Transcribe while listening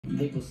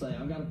People say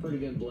I've got a pretty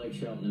good Blake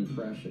Shelton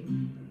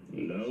impression.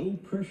 No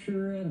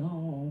pressure at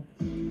all.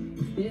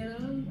 You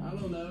know, I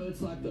don't know.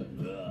 It's like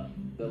the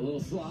little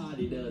slide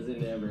he does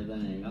into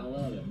everything. I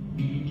love it.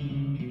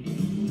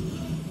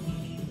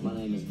 My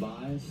name is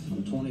Bias.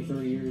 I'm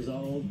 23 years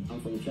old.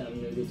 I'm from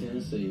Chattanooga,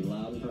 Tennessee.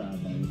 Loud and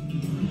proud, baby.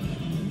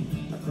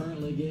 I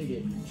currently gig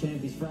at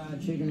Champy's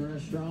Fried Chicken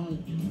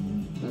Restaurant.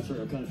 That's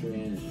real country,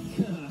 ain't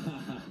it?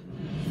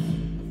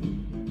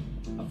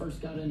 I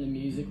first got into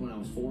music when I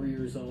was 4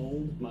 years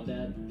old. My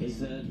dad, he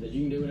said that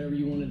you can do whatever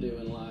you want to do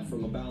in life,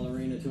 from a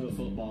ballerina to a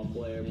football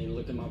player. And he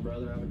looked at my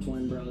brother, I have a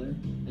twin brother,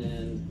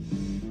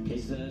 and he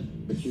said,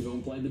 but you're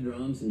going to play the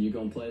drums and you're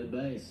going to play the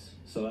bass.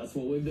 So that's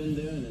what we've been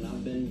doing, and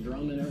I've been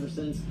drumming ever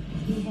since.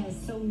 He has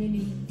so many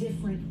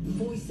different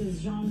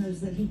voices,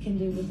 genres that he can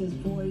do with his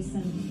voice,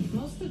 and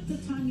most of the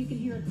time you can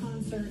hear a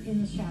concert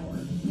in the shower,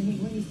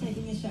 when he's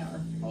taking a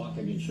shower. I like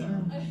a good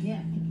shower.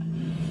 Yeah.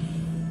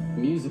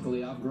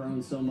 Musically, I've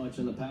grown so much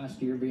in the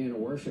past year being a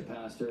worship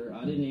pastor.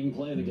 I didn't even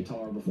play the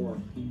guitar before.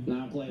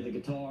 Now I play the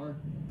guitar,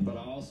 but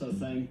I also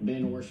think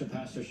being a worship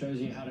pastor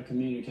shows you how to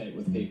communicate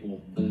with people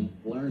and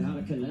learn how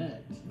to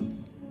connect.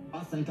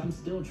 I think I'm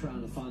still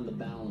trying to find the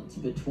balance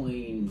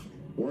between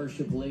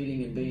worship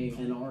leading and being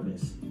an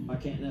artist. I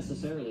can't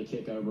necessarily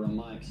kick over a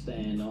mic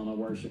stand on a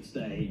worship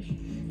stage,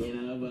 you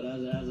know, but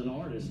as an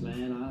artist,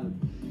 man,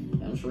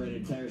 I'm just ready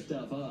to tear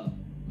stuff up.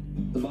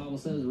 The Bible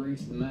says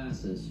reach the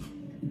masses.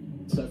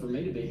 So for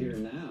me to be here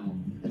now,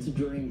 it's a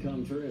dream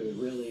come true. It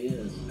really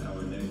is.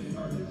 Our next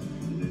artist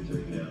is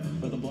entering now.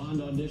 For the blind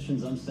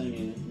auditions, I'm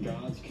singing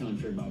God's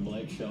Country by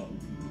Blake Shelton.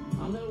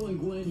 I know when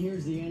Gwen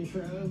hears the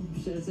intro,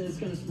 it's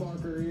going to spark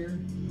her ear.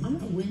 I'm going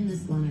to win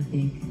this one, I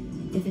think,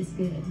 if it's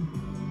good.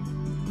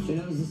 She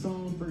knows the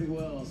song pretty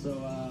well,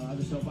 so I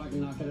just hope I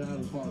can knock it out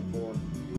of the park for her.